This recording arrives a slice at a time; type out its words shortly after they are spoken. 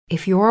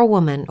If you're a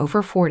woman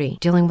over 40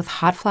 dealing with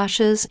hot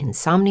flashes,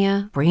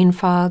 insomnia, brain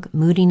fog,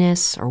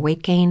 moodiness, or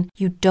weight gain,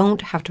 you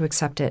don't have to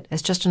accept it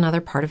as just another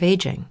part of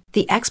aging.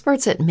 The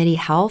experts at MIDI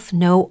Health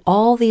know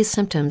all these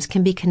symptoms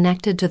can be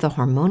connected to the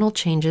hormonal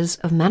changes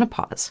of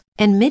menopause.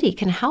 And MIDI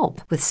can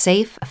help with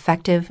safe,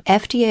 effective,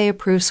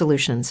 FDA-approved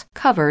solutions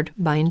covered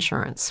by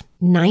insurance.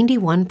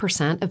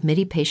 91% of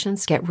MIDI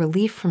patients get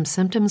relief from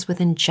symptoms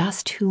within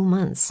just 2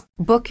 months.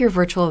 Book your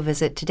virtual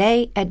visit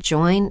today at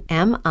joinmidi.com.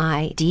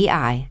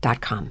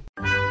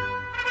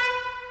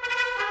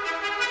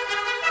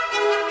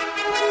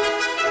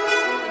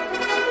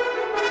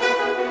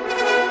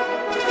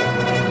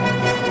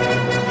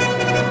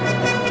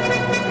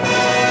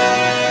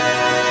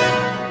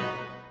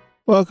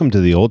 Welcome to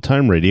the Old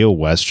Time Radio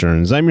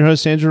Westerns. I'm your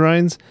host, Andrew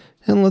Rhynes,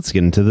 and let's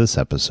get into this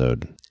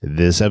episode.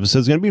 This episode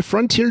is going to be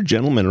Frontier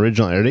Gentleman.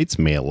 Original air date's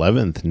May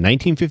 11th,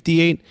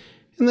 1958,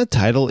 and the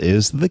title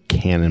is The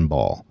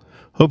Cannonball.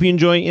 Hope you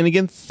enjoy, and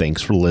again,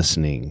 thanks for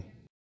listening.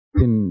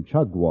 In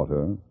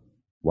Chugwater,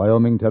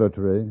 Wyoming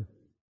Territory,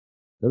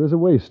 there is a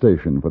way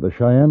station for the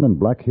Cheyenne and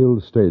Black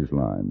Hills stage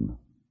line.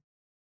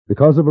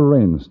 Because of a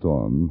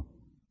rainstorm,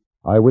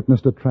 I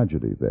witnessed a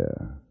tragedy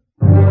there.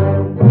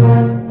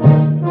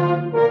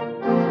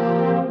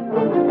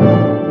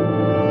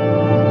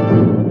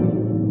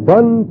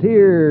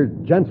 Frontier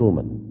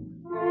Gentleman.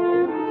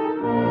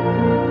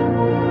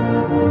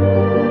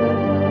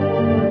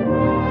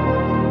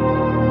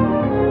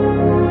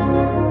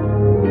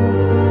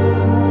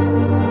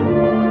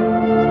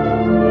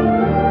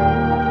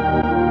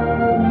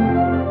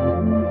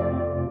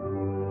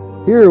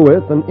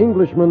 Herewith an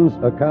Englishman's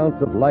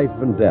account of life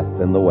and death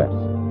in the West.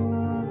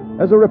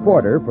 As a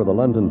reporter for the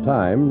London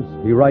Times,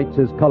 he writes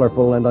his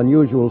colorful and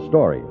unusual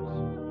stories.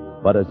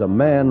 But as a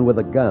man with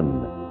a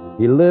gun,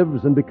 he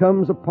lives and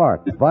becomes a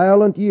part of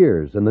violent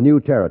years in the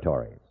new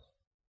territories.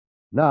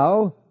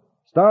 Now,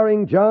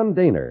 starring John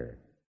Daner,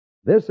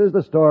 this is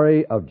the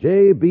story of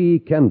J.B.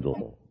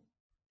 Kendall,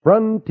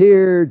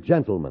 Frontier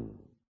Gentleman.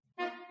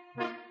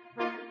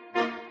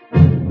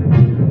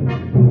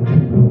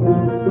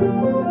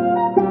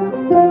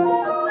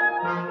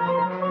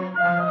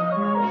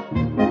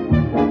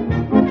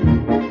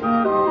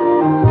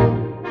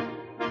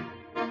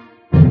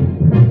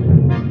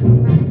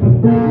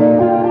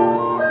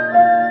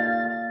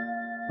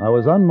 I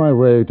was on my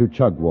way to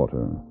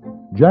Chugwater.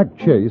 Jack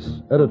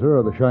Chase, editor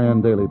of the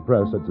Cheyenne Daily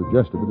Press, had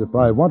suggested that if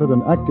I wanted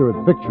an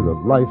accurate picture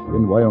of life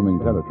in Wyoming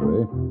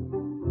Territory,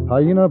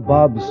 Hyena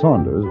Bob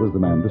Saunders was the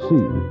man to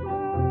see.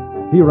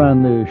 He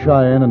ran the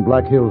Cheyenne and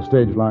Black Hills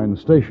stage line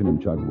station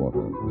in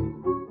Chugwater.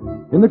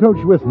 In the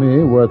coach with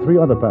me were 3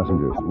 other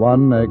passengers.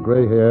 One, a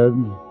gray-haired,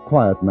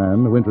 quiet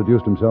man who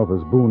introduced himself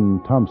as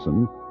Boone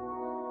Thompson.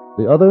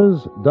 The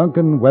others,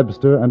 Duncan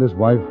Webster and his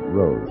wife,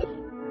 Rose.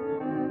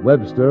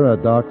 Webster, a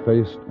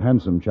dark-faced,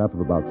 handsome chap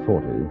of about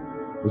 40,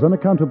 was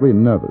unaccountably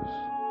nervous.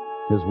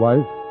 His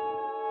wife,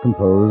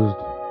 composed,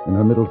 in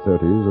her middle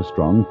 30s, a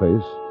strong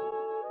face,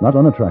 not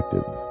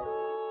unattractive.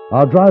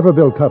 Our driver,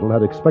 Bill Cuttle,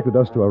 had expected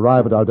us to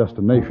arrive at our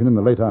destination in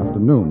the late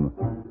afternoon,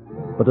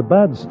 but a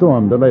bad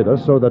storm delayed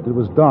us so that it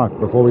was dark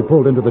before we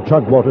pulled into the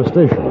Chugwater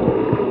station.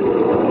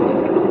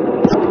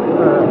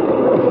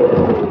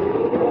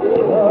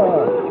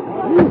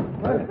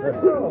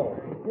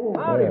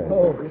 Howdy,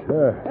 folks.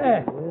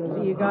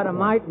 You got a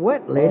mite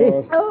wet, lady.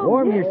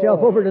 Warm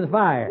yourself over to the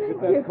fire.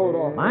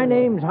 My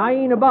name's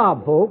Hyena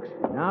Bob, folks.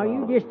 Now,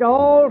 you just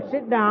all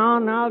sit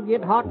down, and I'll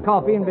get hot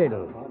coffee and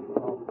victuals.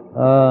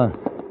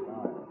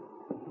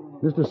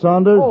 Mr.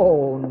 Saunders?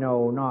 Oh,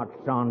 no, not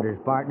Saunders,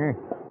 partner.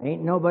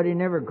 Ain't nobody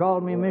never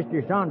called me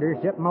Mr. Saunders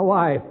except my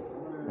wife.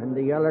 And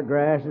the yeller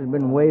grass has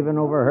been waving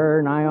over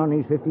her nigh on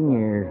these 15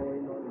 years.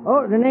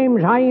 Oh, the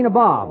name's Hyena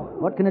Bob.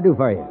 What can I do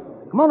for you?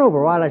 Come on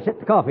over while I set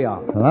the coffee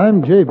off.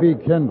 I'm J.B.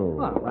 Kendall.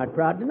 Well, I'm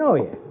proud to know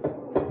you.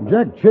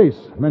 Jack Chase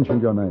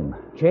mentioned your name.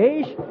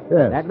 Chase?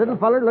 Yes. That little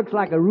feller looks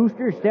like a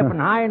rooster stepping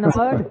high in the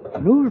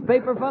mud?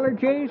 Newspaper feller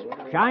Chase?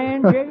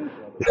 Cheyenne Chase?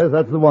 Yes,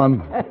 that's the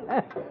one.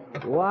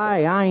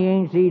 Why, I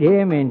ain't seen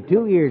him in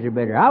 2 years or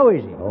better. How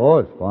is he? Oh,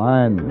 it's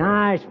fine.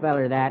 Nice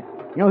feller, that.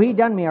 You know, he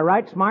done me a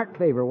right smart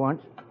favor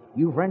once.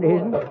 You a friend of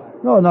his'n?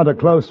 No, not a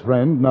close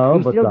friend, no.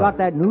 He but still got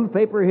that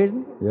newspaper of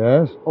his'n?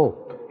 Yes? Oh,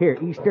 here,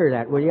 you stir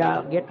that, will you?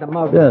 I'll get the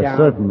mug Yes, down.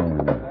 certainly.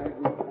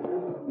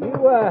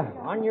 You,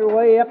 on your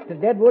way up to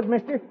Deadwood,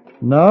 mister?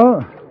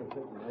 No.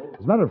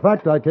 As a matter of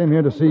fact, I came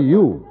here to see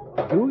you.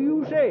 Do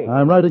you say?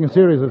 I'm writing a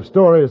series of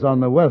stories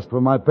on the West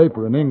for my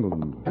paper in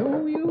England.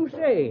 Do you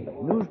say?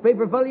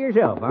 Newspaper fellow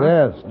yourself, huh?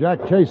 Yes,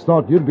 Jack Chase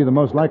thought you'd be the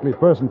most likely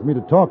person for me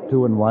to talk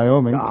to in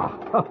Wyoming.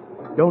 Ah,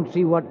 don't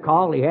see what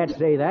call he had to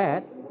say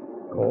that.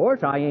 Of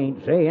course, I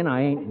ain't saying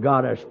I ain't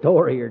got a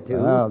story or two.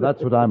 Well,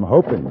 that's what I'm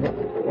hoping.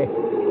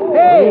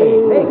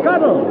 Hey,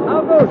 Cuddle,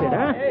 how goes it,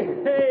 huh?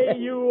 Hey,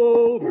 you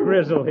old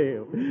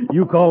grizzle-heel.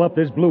 You call up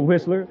this blue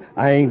whistler?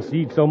 I ain't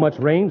seen so much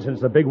rain since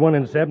the big one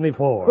in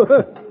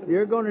 74.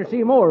 You're going to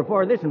see more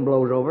before this one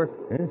blows over.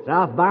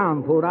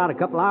 Southbound pulled out a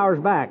couple hours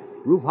back.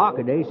 Ruth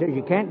Hockaday says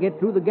you can't get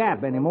through the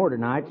gap anymore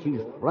tonight.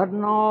 She's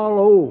flooding all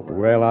over.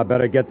 Well, I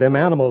better get them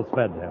animals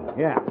fed then.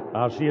 Yeah.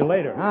 I'll see you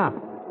later.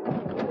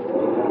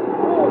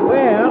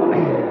 Well,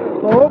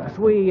 folks,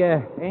 we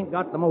ain't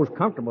got the most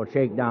comfortable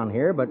shakedown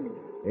here, but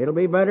it'll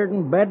be better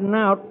than bedding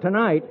out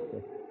tonight.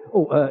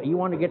 Oh, you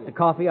want to get the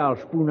coffee? I'll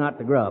spoon out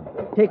the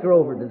grub. Take her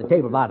over to the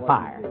table by the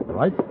fire.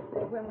 Right?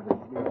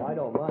 I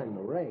don't mind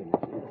the rain.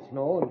 It's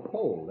snow and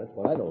cold. That's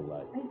what I don't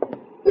like.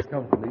 It's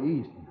come from the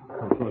east.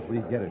 Of course, we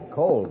get it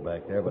cold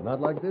back there, but not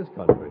like this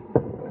country.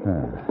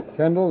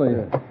 Kendall,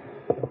 the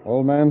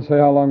old man say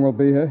how long we'll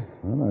be here?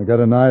 Well, I got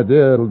an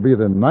idea it'll be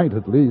the night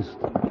at least.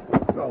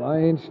 Well, I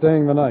ain't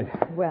staying the night.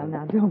 Well,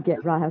 now, don't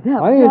get riled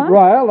up, I ain't John.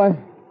 riled. I'm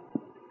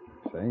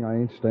saying I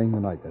ain't staying the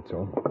night, that's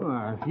all.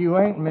 Well, if you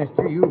ain't,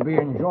 mister, you'll be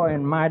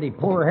enjoying mighty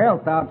poor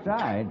health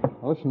outside.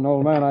 Listen,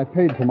 old man, I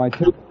paid for my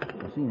ticket.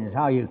 Seeing as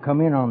how you come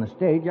in on the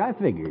stage, I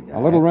figured. A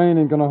little rain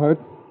ain't gonna hurt.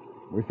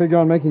 We figure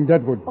on making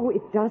Deadwood. Oh,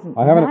 it doesn't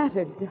I haven't-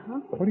 matter,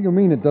 Doc. What do you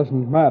mean it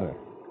doesn't matter?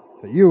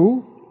 To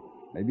you?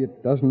 Maybe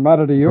it doesn't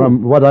matter to you.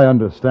 From what I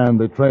understand,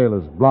 the trail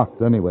is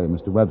blocked anyway,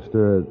 Mr.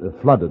 Webster.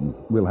 Flooded.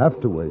 We'll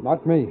have to wait.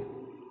 Not me.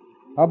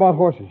 How about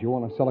horses? You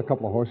want to sell a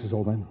couple of horses,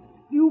 old man?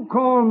 You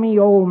call me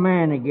old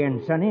man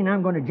again, Sonny, and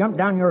I'm going to jump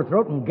down your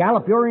throat and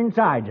gallop your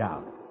insides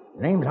out.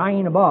 The name's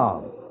Hyena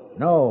Bob.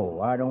 No,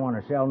 I don't want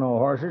to sell no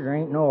horses. There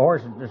ain't no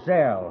horses to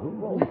sell.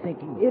 Who you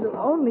thinking? It'll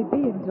only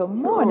be until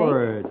morning.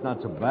 Sure, it's not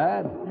so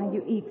bad. Now,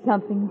 you eat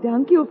something,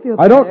 Dunk. You'll feel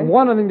I better. don't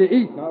want anything to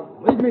eat. Now,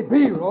 leave me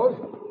be, Rose.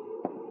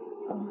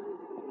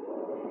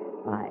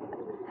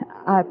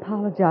 I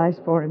apologize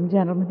for him,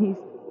 gentlemen. He's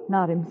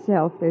not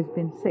himself. There's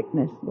been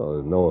sickness.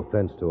 Well, no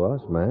offense to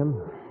us, ma'am.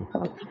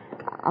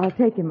 I'll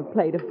take him a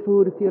plate of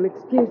food if you'll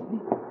excuse me.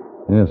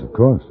 Yes, of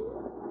course.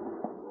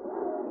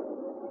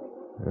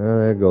 Well,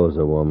 there goes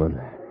a woman.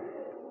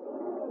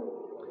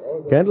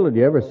 Kendall, did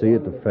you ever see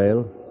it to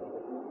fail?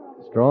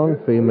 A strong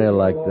female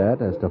like that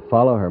has to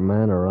follow her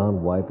man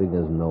around wiping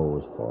his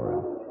nose for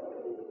him.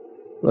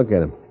 Look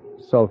at him,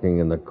 sulking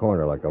in the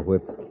corner like a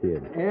whipped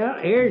kid. Well,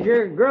 here's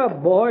your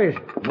grub, boys.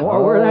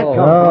 More where that comes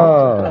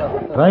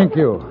Oh, thank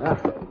you.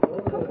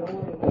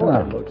 Well,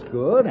 that looks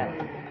good.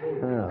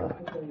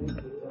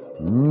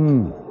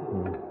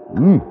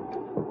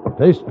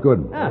 Tastes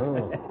good.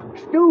 from.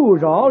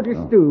 Stew's all,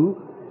 just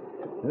stew.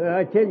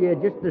 I tell you,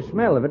 just the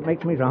smell of it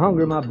makes me so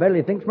hungry my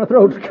belly thinks my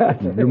throat's cut.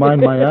 Do you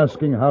mind my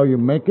asking how you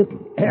make it?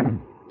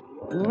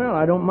 Well,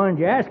 I don't mind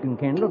you asking,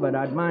 Kendall, but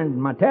I'd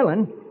mind my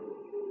telling.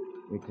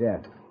 It's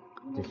a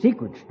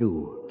secret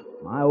stew.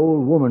 My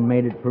old woman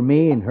made it for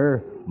me, and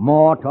her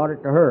ma taught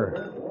it to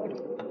her.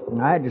 And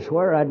I had to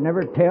swear I'd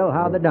never tell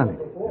how they done it.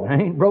 And I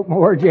ain't broke my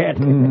word yet.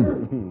 It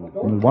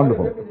was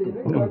wonderful.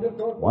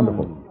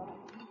 Wonderful.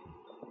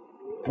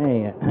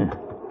 Hey,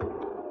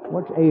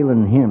 what's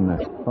ailing him, the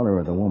feller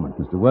or the woman?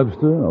 Mr.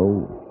 Webster?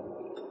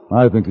 Oh,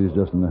 I think he's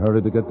just in a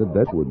hurry to get to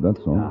Deadwood, that's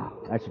all.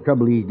 That's the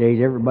trouble these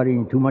days. Everybody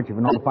in too much of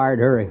an all-fired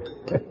hurry.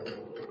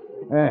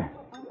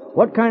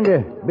 What kind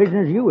of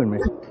business you in,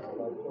 miss?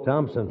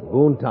 Thompson,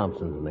 Boone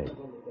Thompson's name.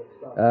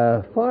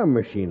 Farm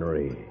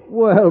machinery.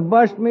 Well,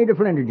 bust me to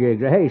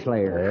flinderjigs, a hay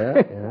slayer.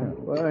 Yeah.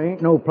 Well,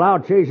 ain't no plow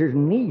chasers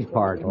in these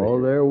parts, Oh,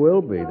 mister. there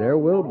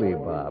will be,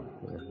 Bob.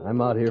 I'm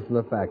out here from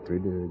the factory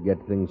to get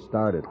things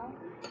started.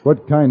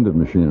 What kind of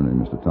machinery,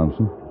 Mr.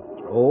 Thompson?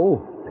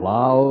 Oh,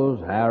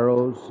 plows,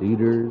 harrows,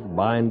 seeders,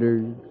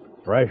 binders,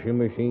 threshing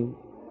machines,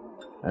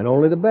 and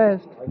only the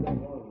best.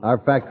 Our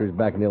factory's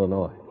back in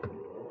Illinois.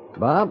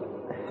 Bob,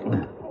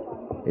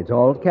 it's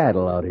all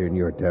cattle out here in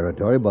your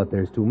territory, but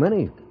there's too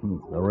many.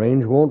 The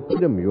range won't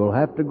feed them. You'll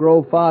have to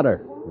grow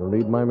fodder. You'll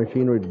need my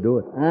machinery to do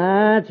it.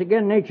 That's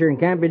again nature and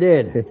can't be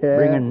did.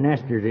 Bringing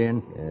nesters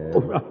in.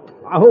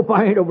 I hope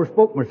I ain't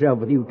overspoke myself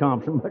with you,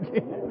 Thompson, but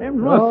them's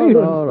my feelings.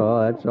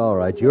 No, that's all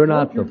right. You're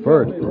not the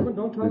first.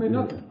 Don't tell me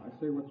nothing. I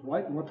say what's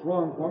right and what's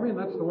wrong for me, and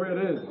that's the way it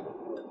is.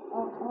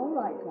 All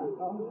right,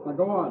 Uncle. Now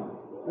go on.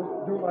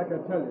 Just do like I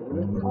tell you,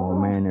 will you? Oh,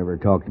 man never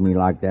talked to me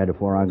like that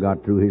before I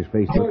got through. His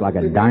face looked like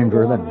a dime's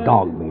worth of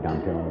dog meat,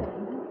 I'm telling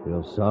you.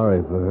 Feel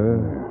sorry for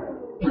her.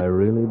 I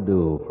really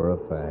do, for a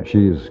fact.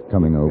 She's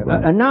coming over.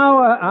 And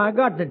now I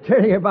got to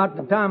tell you about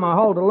the time I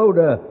hauled a load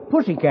of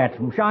pussycats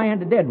from Cheyenne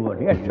to Deadwood.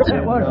 Yes, sir,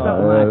 that was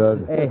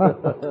something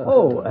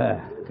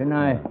like... Can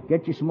I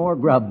get you some more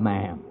grub,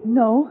 ma'am?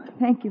 No,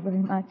 thank you very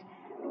much.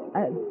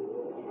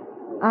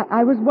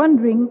 I was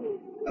wondering,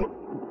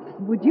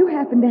 would you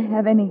happen to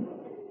have any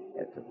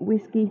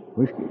whiskey?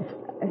 Whiskey?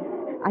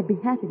 I'd be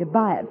happy to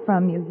buy it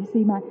from you. You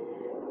see,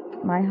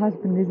 my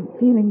husband isn't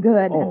feeling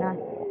good, and I...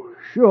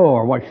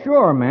 Sure. Well,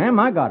 sure, ma'am.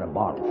 I got a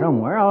bottle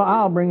somewhere.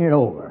 I'll bring it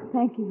over.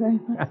 Thank you very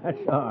much.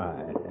 That's all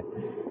right.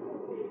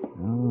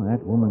 Oh,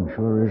 that woman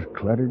sure is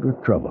cluttered with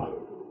trouble.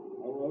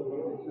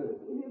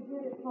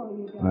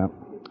 Well,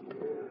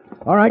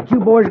 all right, you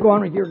boys go on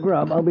with your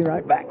grub. I'll be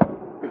right back.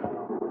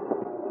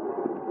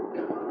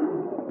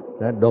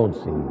 That don't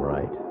seem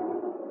right.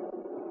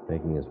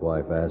 Making his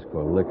wife ask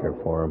for liquor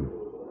for him.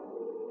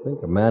 I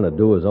think a man would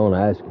do his own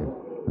asking.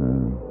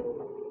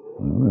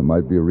 Well, there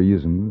might be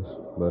reasons.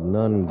 But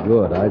none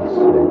good, I'd say.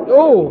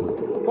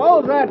 Oh,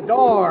 Close that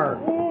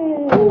door.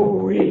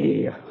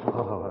 Ooh-wee.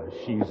 Oh,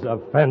 she's a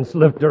fence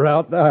lifter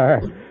out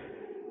there.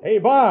 Hey,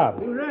 Bob.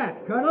 Who's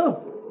that,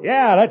 Cuddle?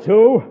 Yeah, that's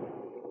who.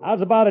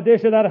 How's about a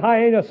dish of that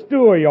hyena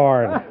stew of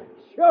yourn?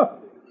 Sure.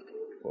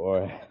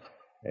 Boy,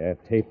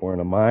 that tapeworm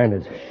of mine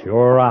is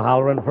sure a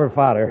hollering for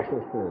fodder.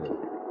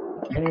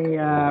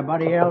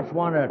 Anybody else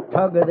want a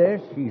tug of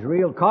this? She's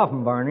real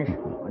coffin varnish.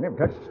 I never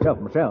touched the stuff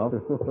myself.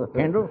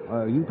 Kendall,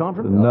 you,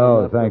 Thompson?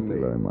 No, thank you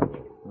very much.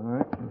 All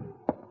right.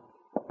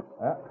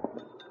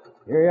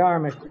 Here you are,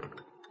 mister.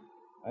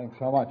 Thanks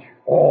so much.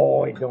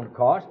 Oh, it don't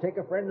cost. Take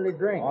a friendly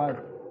drink. I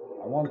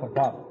want the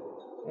bottle.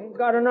 Ain't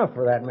got enough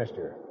for that,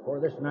 mister. Before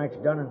this night's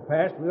done and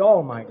past, we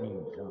all might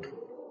need some.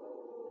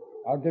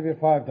 I'll give you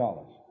 $5.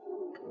 Well,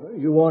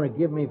 you want to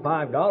give me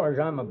 $5,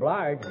 I'm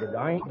obliged, but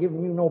I ain't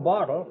giving you no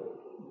bottle.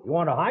 You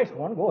want a heist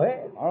one, go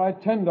ahead. All right,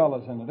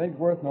 $10 in it. Ain't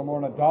worth no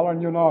more than $1,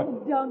 and you know it.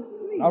 Don't,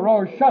 please. Now,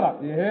 Rose, shut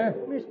up, you hear?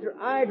 Mister,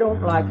 I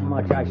don't like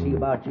much I see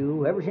about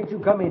you ever since you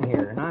come in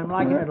here, and I'm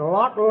liking it a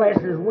lot less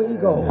as we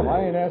go.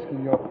 I ain't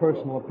asking your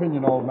personal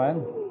opinion, old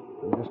man.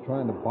 I'm just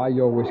trying to buy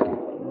your whiskey.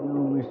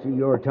 Oh, mister,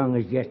 your tongue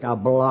is just a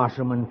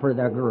blossoming for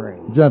the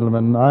grave.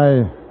 Gentlemen,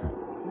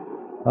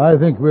 I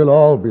think we'll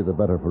all be the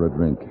better for a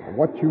drink.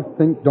 What you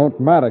think don't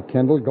matter,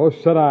 Kendall. Go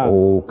sit down.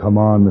 Oh, come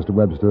on, Mr.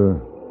 Webster.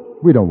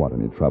 We don't want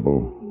any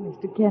trouble.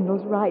 Mr.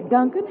 Kendall's right,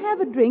 Duncan.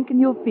 Have a drink and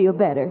you'll feel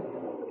better.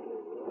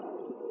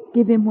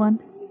 Give him one.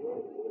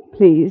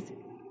 Please.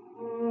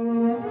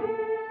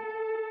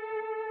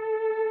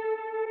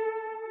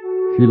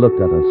 She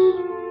looked at us,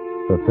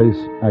 her face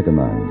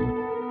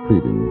agonized,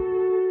 pleading.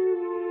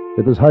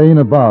 It was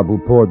Hyena Bob who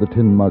poured the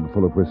tin mug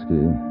full of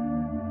whiskey.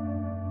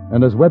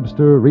 And as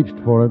Webster reached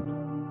for it,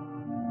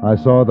 I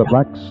saw the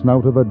black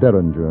snout of a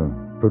derringer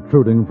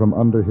protruding from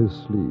under his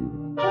sleeve.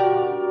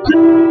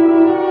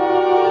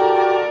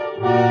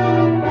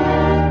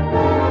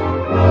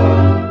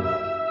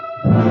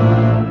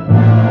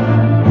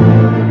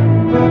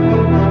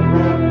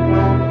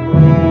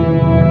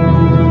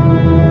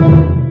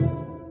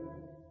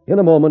 In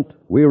a moment,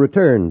 we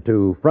return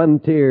to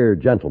Frontier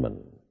Gentlemen.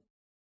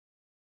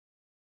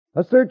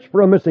 A search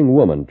for a missing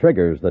woman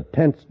triggers the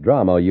tense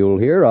drama you'll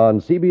hear on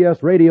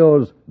CBS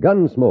Radio's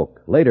Gunsmoke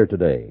later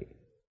today.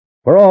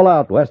 For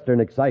all-out Western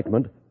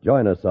excitement,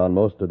 join us on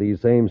most of these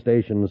same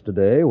stations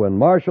today when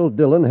Marshal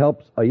Dillon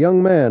helps a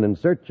young man in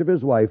search of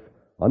his wife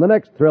on the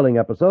next thrilling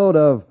episode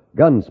of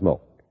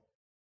Gunsmoke.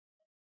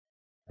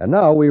 And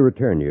now we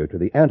return you to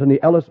the Anthony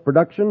Ellis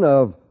production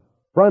of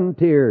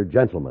Frontier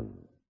Gentlemen.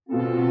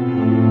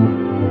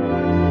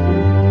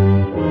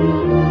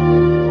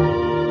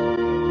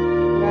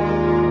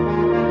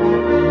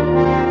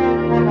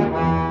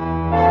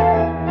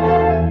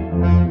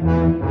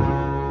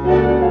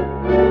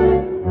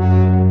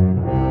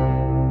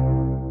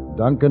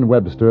 Duncan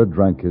Webster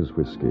drank his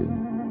whiskey.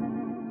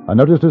 I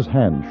noticed his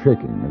hand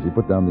shaking as he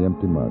put down the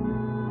empty mug.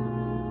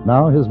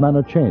 Now his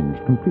manner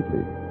changed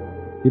completely.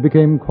 He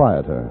became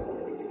quieter,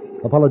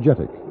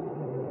 apologetic.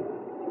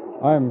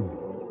 I'm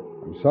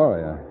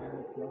sorry.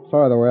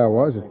 Sorry the way I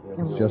was.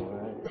 It's just...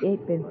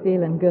 Ain't been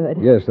feeling good.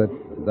 Yes,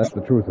 that's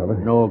the truth of it.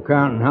 No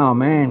counting how a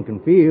man can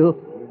feel.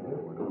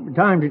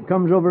 Sometimes it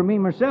comes over me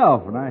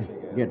myself, and I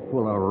get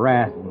full of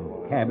wrath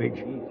and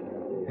cabbage.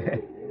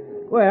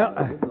 Well,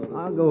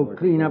 I'll go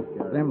clean up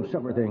them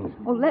supper things.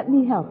 Oh, let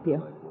me help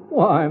you.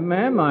 Why,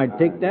 ma'am, I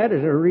take that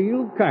as a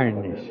real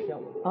kindness.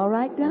 All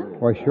right, Doc?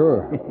 Why,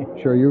 sure.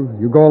 Sure,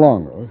 you go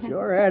along, Rose.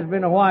 Sure has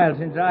been a while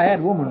since I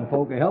had woman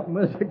folk to help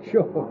me with the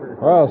chore.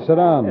 Well, sit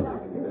down.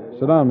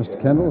 Sit down,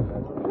 Mr. Kendall.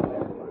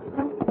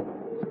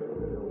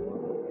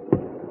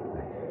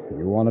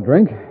 You want a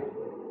drink?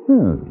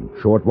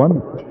 Short one.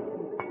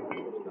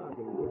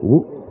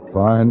 Ooh,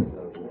 fine.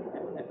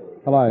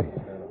 Well,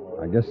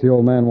 I guess the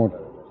old man won't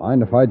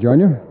mind if I join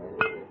you.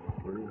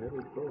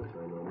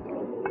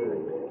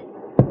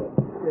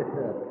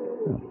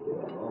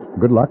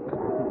 Good luck.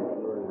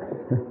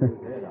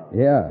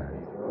 Yeah.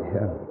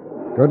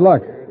 Good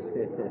luck.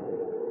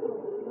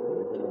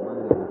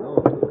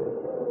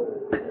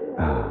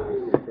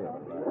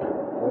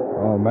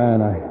 Oh,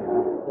 man,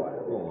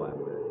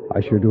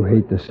 I sure do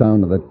hate the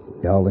sound of that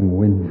howling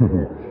wind.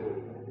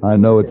 I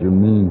know what you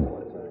mean.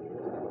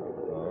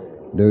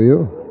 Do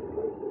you?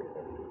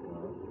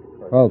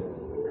 Well,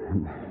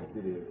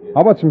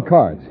 how about some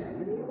cards?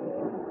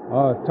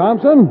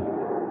 Thompson?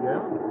 Yeah?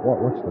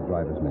 What's the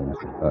driver's name?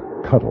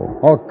 Cuddle.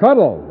 Oh,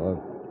 Cuddle.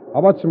 How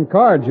about some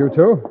cards, you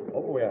two?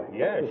 Oh,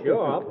 yeah,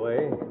 sure, I'll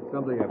play.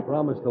 Something I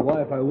promised the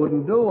wife I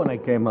wouldn't do when I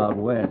came out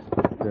west.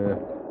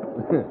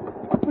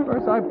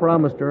 First, I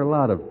promised her a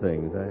lot of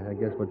things. I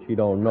guess what she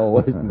don't know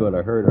isn't going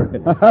to hurt her.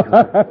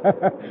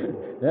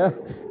 Yeah?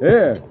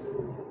 Here.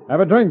 Have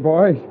a drink,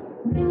 boys.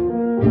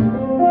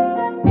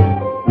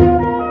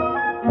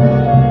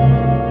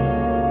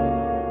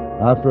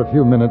 After a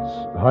few minutes,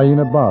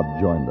 Hyena Bob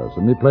joined us,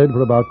 and we played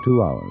for about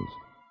 2 hours.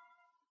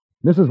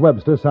 Mrs.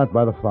 Webster sat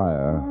by the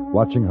fire,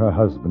 watching her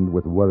husband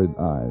with worried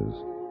eyes.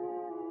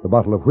 The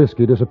bottle of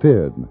whiskey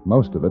disappeared,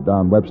 most of it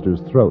down Webster's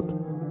throat.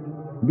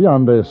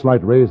 Beyond a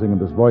slight raising in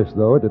his voice,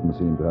 though, it didn't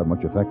seem to have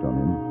much effect on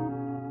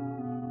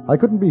him. I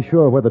couldn't be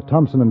sure whether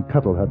Thompson and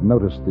Cuttle had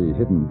noticed the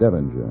hidden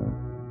derringer.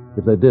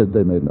 If they did,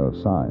 they made no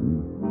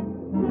sign.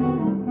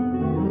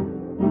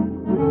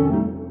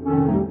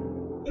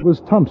 It was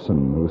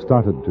Thompson who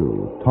started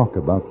to talk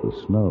about the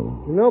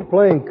snow. You know,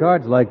 playing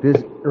cards like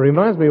this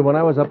reminds me of when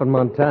I was up in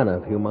Montana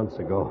a few months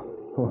ago.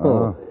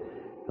 Oh,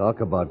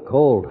 talk about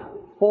cold.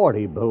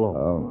 40 below.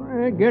 Oh.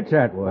 It gets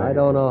that way. I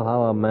don't know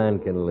how a man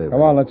can live.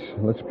 Come on,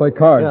 let's play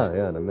cards.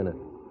 Yeah, in a minute.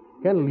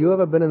 Kendall, you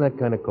ever been in that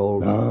kind of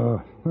cold?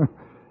 No.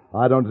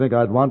 I don't think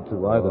I'd want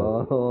to either.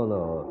 Oh,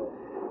 no.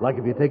 Like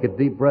if you take a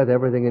deep breath,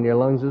 everything in your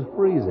lungs is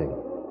freezing.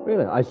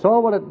 Really, I saw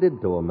what it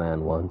did to a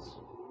man once.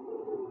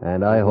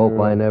 And I hope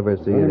I never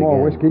see it Any again.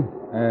 more whiskey?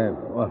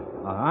 Well,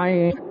 I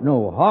ain't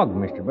no hog,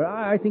 mister, but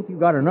I think you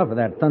got enough of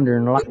that thunder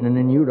and lightning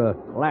in you to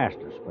last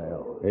a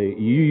spell. Hey,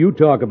 you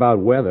talk about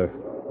weather.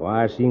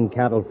 Why, I've seen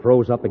cattle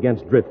froze up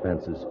against drift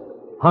fences.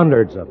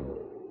 Hundreds of them.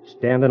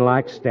 Standing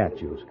like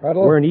statues.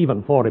 Cuttle? Weren't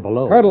even 40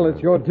 below. Cuttle,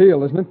 it's your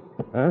deal, isn't it?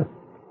 Huh?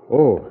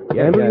 Oh,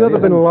 yeah. Kendall, you ever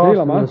been lost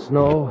in the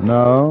snow?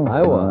 No,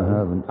 I was. I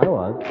haven't. I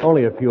was.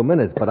 Only a few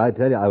minutes, but I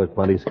tell you, I was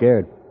plenty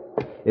scared.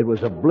 It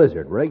was a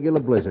blizzard, regular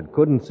blizzard.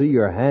 Couldn't see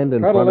your hand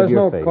in Cuttle, front of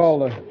your there's face. no call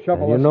to shuffle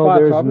And you the know, spots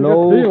there's off.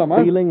 no Just feel 'em,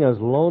 huh? feeling as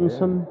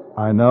lonesome.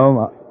 I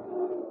know.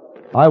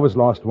 I was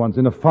lost once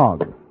in a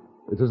fog.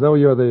 It's as though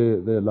you're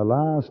the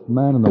last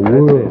man in the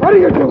world. What are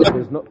you doing?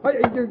 There's no...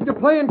 You're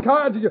playing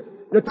cards.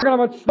 You're talking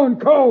about snow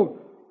and cold.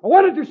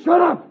 Why don't you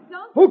shut up?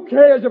 Who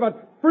cares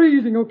about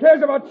freezing? Who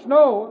cares about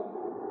snow?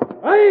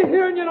 I ain't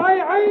hearing you.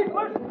 I ain't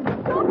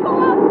listening. Don't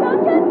go out,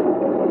 Duncan!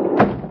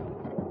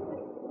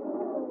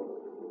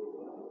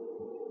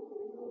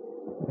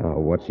 Oh,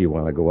 what's he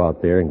want to go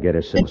out there and get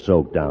himself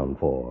soaked down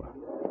for?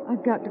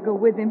 I've got to go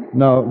with him.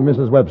 No,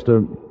 Mrs.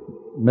 Webster,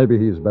 maybe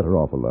he's better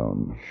off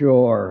alone.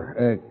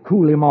 Sure,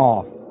 cool him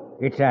off.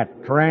 It's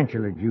that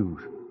tarantula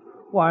juice.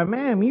 Why,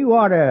 ma'am, you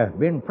ought to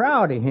been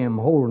proud of him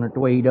holding it the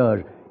way he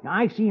does. Now,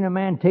 I seen a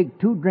man take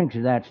 2 drinks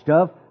of that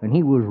stuff, and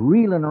he was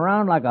reeling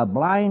around like a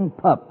blind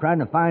pup trying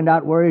to find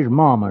out where his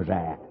mama's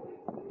at.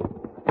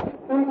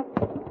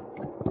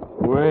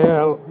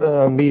 Well,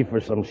 me for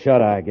some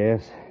shut-eye, I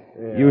guess.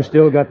 Yeah. You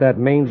still got that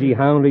mangy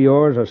hound of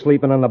yours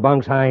sleeping on the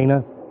bunk's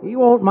hyena? He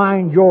won't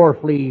mind your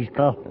fleas,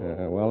 Cuff.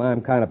 Well, I'm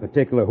kind of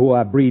particular who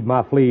I breed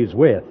my fleas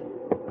with.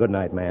 Good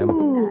night, ma'am.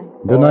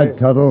 Good night,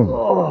 Cuttle.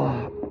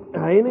 Oh,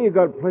 hyena, you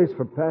got a place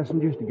for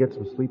passengers to get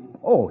some sleep?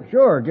 Oh,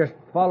 sure. Just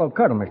follow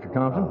Cuttle, Mr.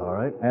 Thompson. All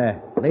right.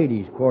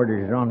 Ladies'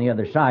 quarters is on the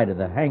other side of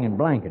the hanging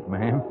blanket,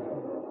 ma'am.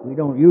 We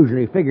don't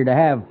usually figure to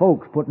have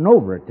folks putting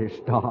over at this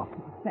stop.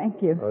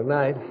 Thank you. Good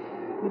night.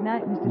 Good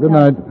night, Mr. Good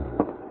Thompson. night.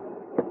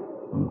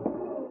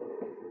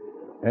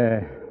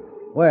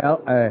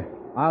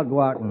 I'll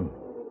go out and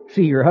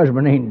see your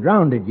husband ain't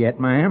drowned yet,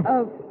 ma'am.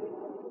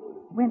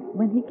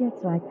 When he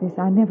gets like this,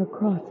 I never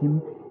cross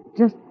him.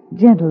 Just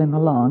gentle him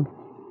along.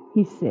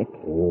 He's sick.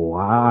 Oh,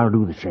 I'll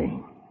do the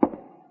same.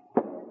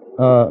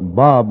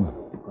 Bob.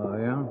 Oh,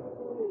 yeah?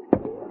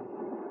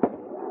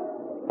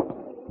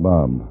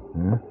 Bob.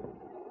 Huh?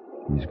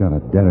 He's got a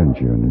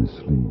derringer in his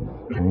sleeve.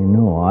 I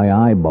know. I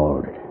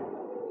eyeballed it.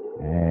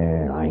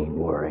 And I ain't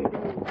worried.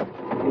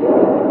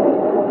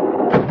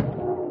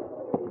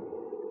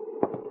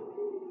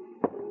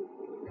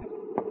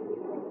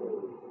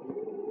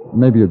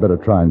 Maybe you'd better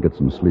try and get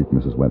some sleep,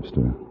 Mrs.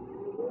 Webster.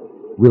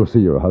 We'll see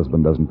your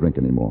husband doesn't drink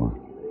anymore.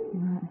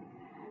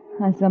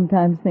 I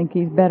sometimes think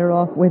he's better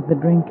off with the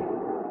drink.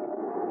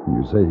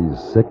 You say he's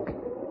sick?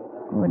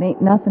 Oh, it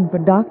ain't nothing for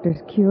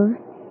doctor's cure.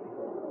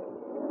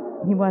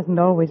 He wasn't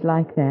always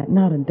like that.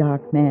 Not a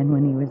dark man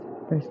when he was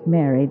first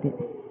married.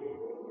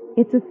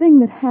 It's a thing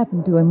that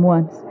happened to him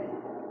once,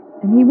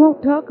 and he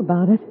won't talk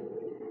about it.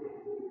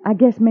 I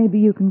guess maybe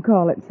you can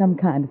call it some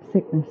kind of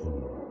sickness.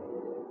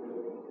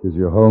 Is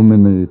your home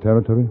in the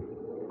territory?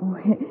 Oh,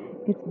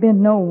 it's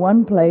been no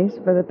one place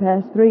for the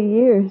past 3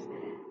 years.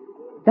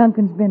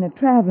 Duncan's been a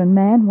traveling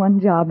man, one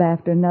job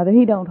after another.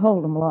 He don't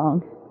hold 'em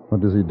long.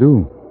 What does he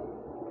do?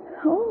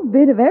 Oh, a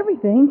bit of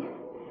everything.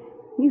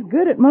 He's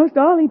good at most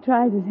all he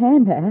tries his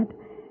hand at,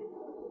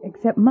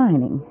 except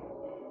mining.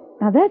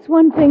 Now, that's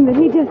one thing that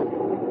he just...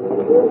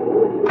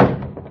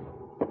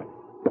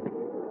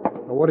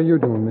 Now, what are you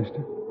doing,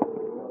 mister?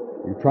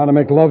 You trying to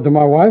make love to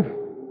my wife?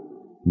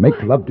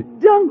 Make love to...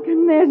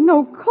 Duncan, there's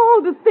no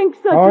call to think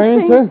such Oh, a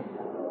ain't thing. there?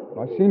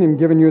 I seen him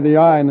giving you the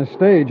eye on the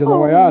stage on the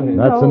way out here.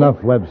 That's No.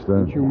 enough, Webster.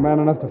 Aren't you man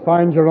enough to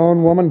find your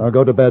own woman? Now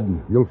go to bed.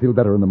 You'll feel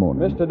better in the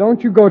morning. Mister,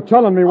 don't you go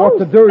telling me what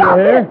to do, you stop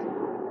hear? it!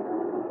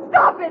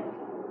 Stop it!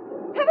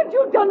 Haven't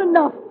you done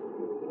enough?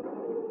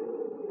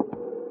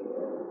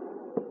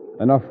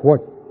 Enough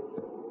what?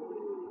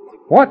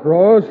 What,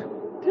 Rose?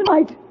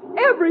 Tonight,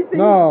 everything...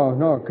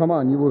 No, come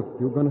on. You were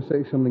going to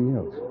say something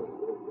else.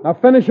 Now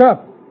finish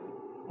up.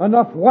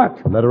 Enough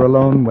what? Let her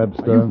alone,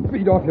 Webster. You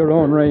feed off your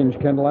own range,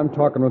 Kendall. I'm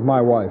talking with my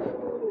wife.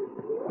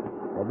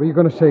 What were you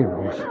going to say,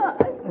 Rose?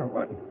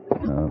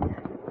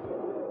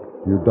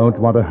 You don't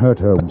want to hurt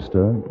her,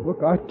 Webster.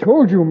 Look, I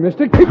told you,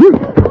 mister.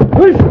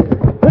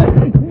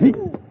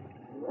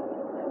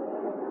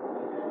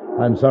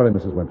 I'm sorry,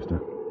 Mrs. Webster.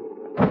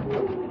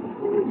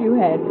 You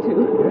had to.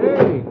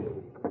 Hey!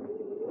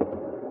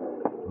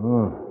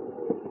 Oh.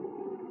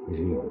 Is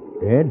he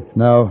dead?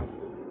 No.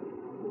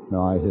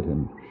 No, I hit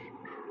him.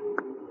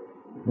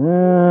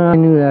 I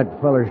knew that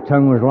feller's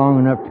tongue was long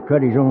enough to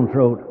cut his own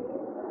throat.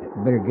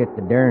 Better get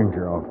the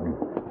derringer off him.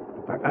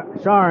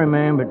 Sorry,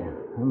 ma'am, but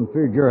I'm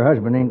afraid your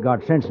husband ain't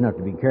got sense enough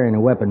to be carrying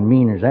a weapon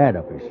mean as that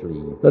up his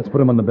sleeve. Let's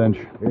put him on the bench.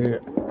 Yeah.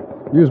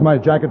 Use my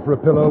jacket for a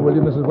pillow, will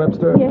you, Mrs.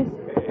 Webster? Yes.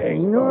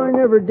 You know, I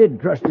never did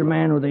trust a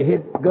man with a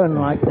hit gun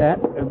like that.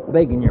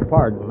 Begging your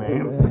pardon,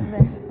 ma'am.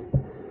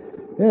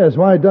 Yes,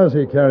 why does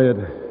he carry it,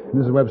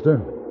 Mrs.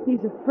 Webster?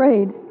 He's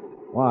afraid.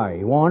 Why,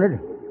 he wanted?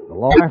 The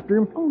law after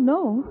him? Oh,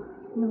 no.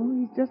 No,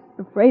 he's just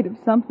afraid of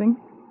something.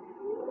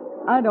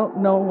 I don't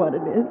know what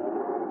it is.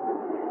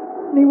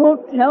 And he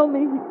won't tell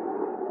me.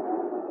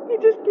 He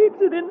just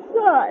keeps it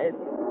inside.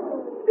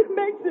 It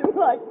makes him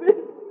like this.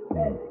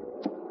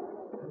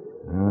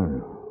 I don't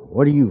know.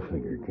 What do you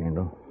figure,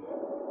 Kendall?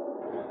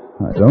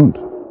 I don't.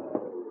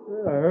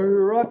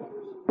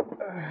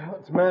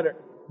 What's the matter?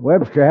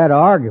 Webster had an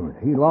argument.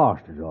 He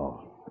lost, is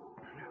all.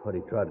 What,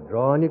 he tried to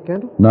draw on you,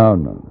 Kendall? No.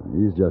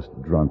 He's just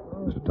drunk,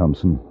 Mr.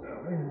 Thompson.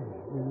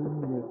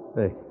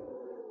 Hey,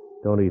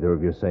 don't either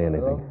of you say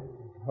anything.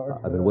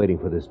 I've been waiting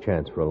for this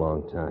chance for a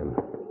long time.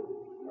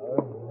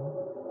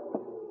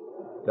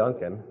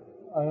 Duncan,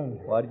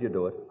 why did you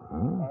do it?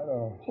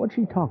 What's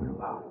he talking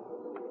about?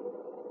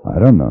 I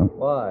don't know.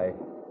 Why?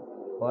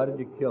 Why did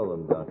you kill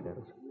them,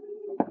 Duncan?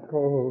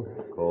 Cold.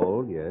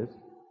 Cold, yes.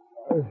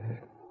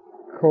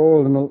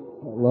 Cold and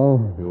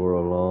alone. You were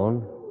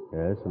alone,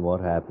 yes, and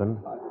what happened?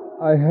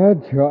 I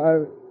had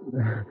to.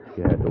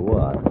 You had to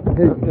what?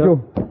 Hey,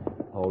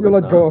 Hold you it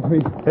let now. go of me.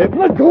 Hey,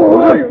 Let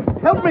go of me!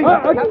 Help me!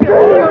 Let go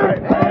of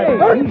me! Hey,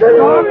 Let he's go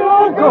of me!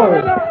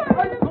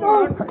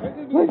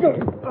 Let go!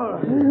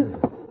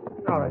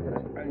 All right,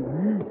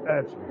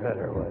 that's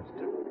better,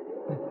 Webster.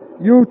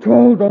 You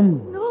told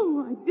them.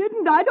 No, I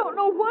didn't. I don't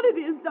know what it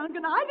is,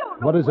 Duncan. I don't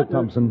know. What is it,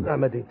 Thompson?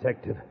 I'm a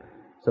detective.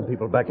 Some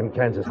people back in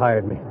Kansas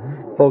hired me.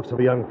 Folks of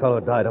a young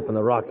fellow died up in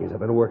the Rockies. I've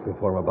been working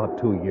for him about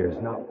 2 years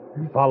now.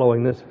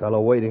 Following this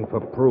fellow, waiting for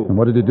proof. And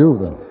what did he do,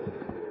 though?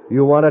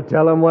 You want to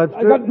tell him, I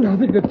Webster? got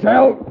nothing to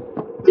tell.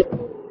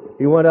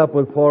 He went up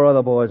with 4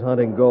 other boys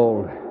hunting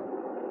gold.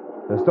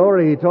 The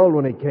story he told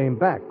when he came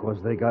back was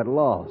they got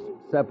lost,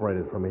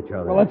 separated from each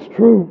other. Well, that's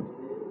true.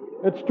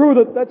 It's true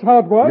that's how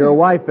it was. Your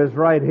wife is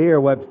right here,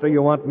 Webster.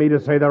 You want me to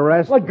say the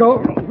rest? Let go.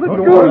 Let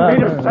go. want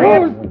me to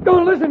say it?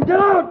 Don't listen. Get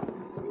out.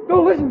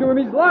 Don't listen to him.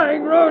 He's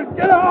lying, Rose.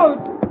 Get out.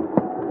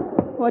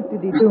 What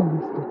did he do,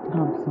 Mr.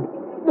 Thompson?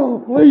 No,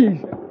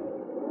 please.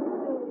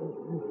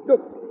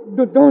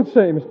 Don't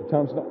say, Mr.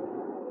 Thompson.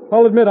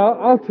 I'll admit,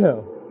 I'll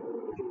tell.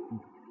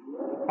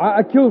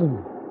 I killed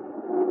him.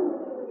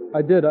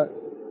 I did.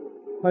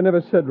 I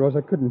never said, Rose.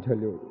 I couldn't tell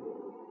you.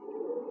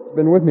 It's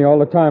been with me all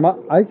the time.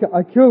 I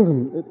killed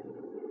him.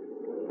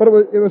 But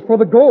it was for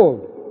the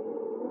gold.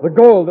 The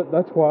gold,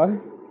 that's why.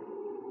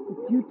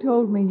 But you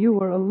told me you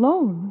were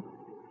alone.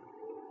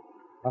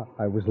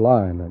 I was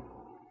lying.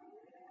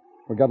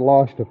 We got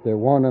lost up there,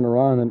 wandering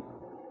around, and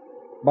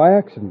by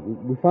accident,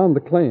 we found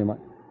the claim.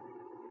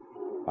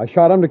 I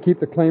shot him to keep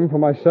the claim for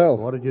myself.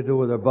 What did you do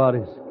with their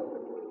bodies?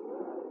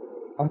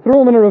 I threw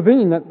them in a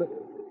ravine.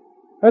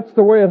 That's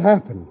the way it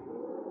happened.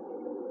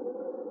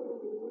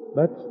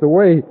 That's the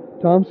way,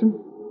 Thompson.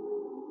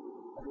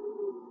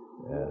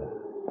 Yeah.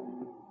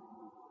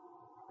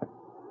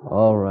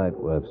 All right,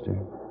 Webster.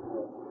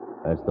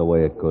 That's the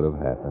way it could have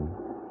happened.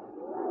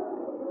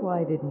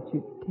 Why didn't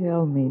you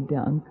tell me,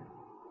 Dunk?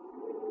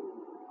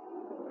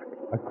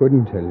 I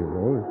couldn't tell you,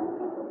 Rose.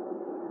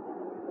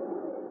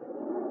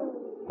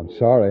 I'm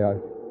sorry.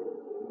 I'm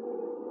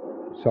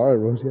sorry,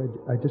 Rosie.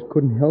 I just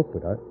couldn't help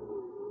it.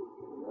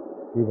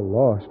 We were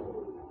lost.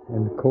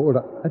 In the cold,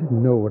 I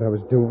didn't know what I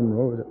was doing,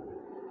 Rose.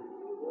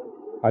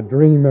 I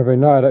dream every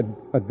night.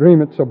 I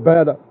dream it so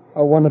bad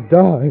I want to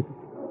die.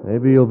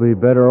 Maybe you'll be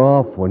better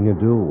off when you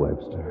do,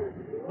 Webster.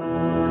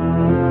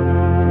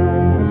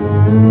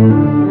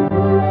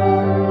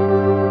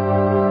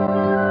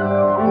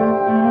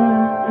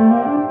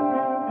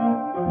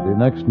 The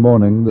next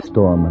morning, the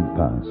storm had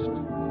passed.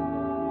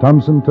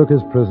 Thompson took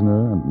his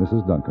prisoner and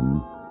Mrs.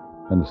 Duncan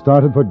and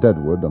started for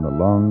Deadwood on a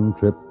long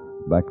trip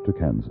back to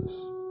Kansas.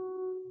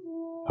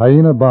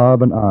 Hyena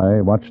Bob and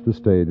I watched the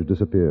stage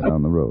disappear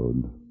down the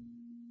road.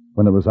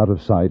 When it was out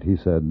of sight, he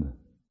said,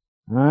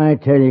 I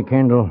tell you,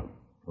 Kendall,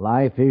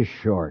 life is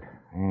short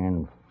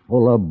and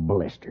full of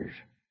blisters.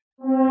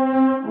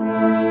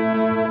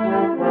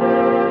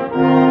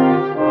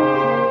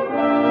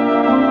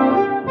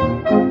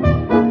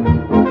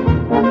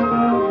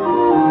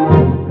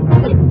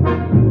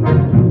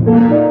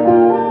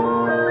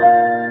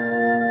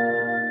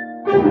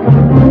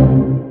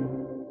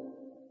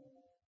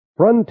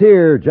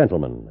 Frontier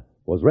Gentlemen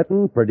was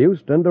written,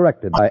 produced, and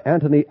directed by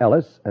Anthony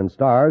Ellis and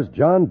stars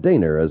John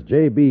Daner as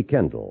J.B.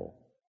 Kendall.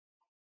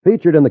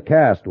 Featured in the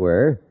cast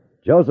were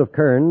Joseph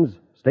Kearns,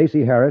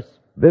 Stacey Harris,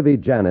 Vivi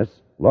Janis,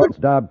 Lawrence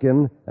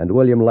Dobkin, and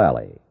William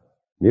Lally.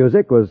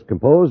 Music was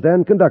composed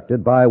and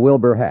conducted by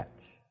Wilbur Hatch.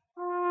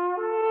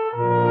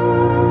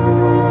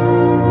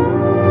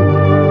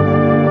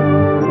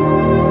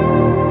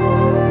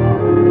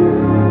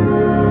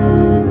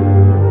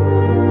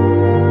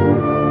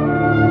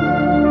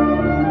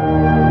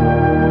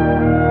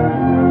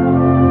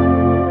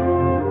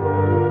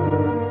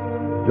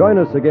 Join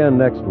us again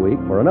next week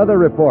for another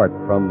report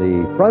from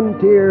the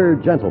Frontier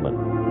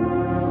Gentleman.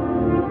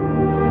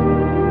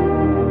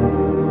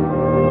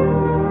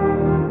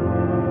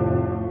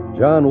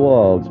 John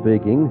Wald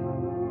speaking.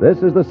 This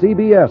is the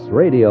CBS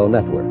Radio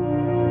Network.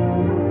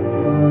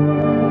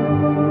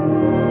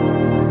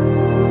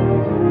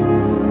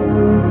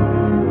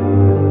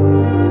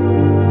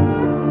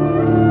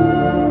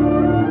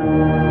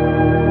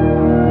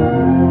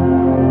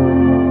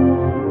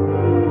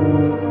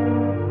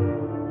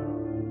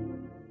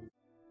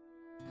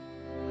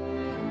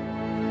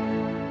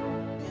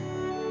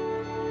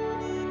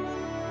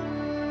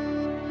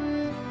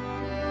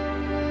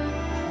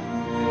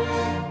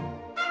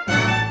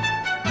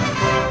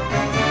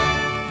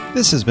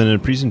 This has been a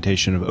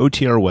presentation of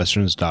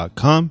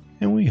OTRWesterns.com,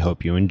 and we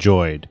hope you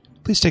enjoyed.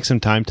 Please take some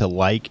time to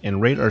like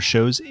and rate our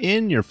shows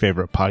in your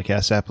favorite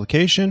podcast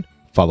application.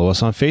 Follow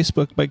us on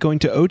Facebook by going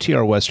to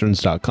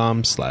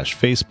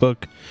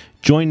OTRWesterns.com/Facebook.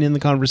 Join in the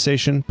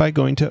conversation by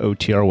going to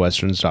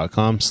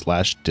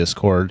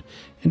OTRWesterns.com/Discord.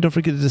 And don't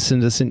forget to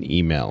send us an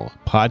email,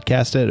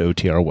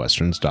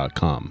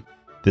 podcast@OTRWesterns.com.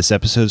 This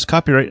episode is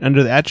copyright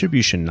under the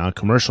Attribution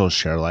Non-Commercial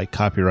Share Alike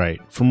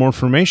copyright. For more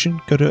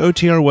information, go to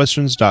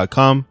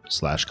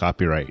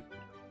OTRWesterns.com/copyright.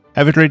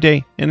 Have a great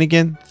day, and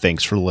again,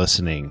 thanks for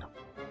listening.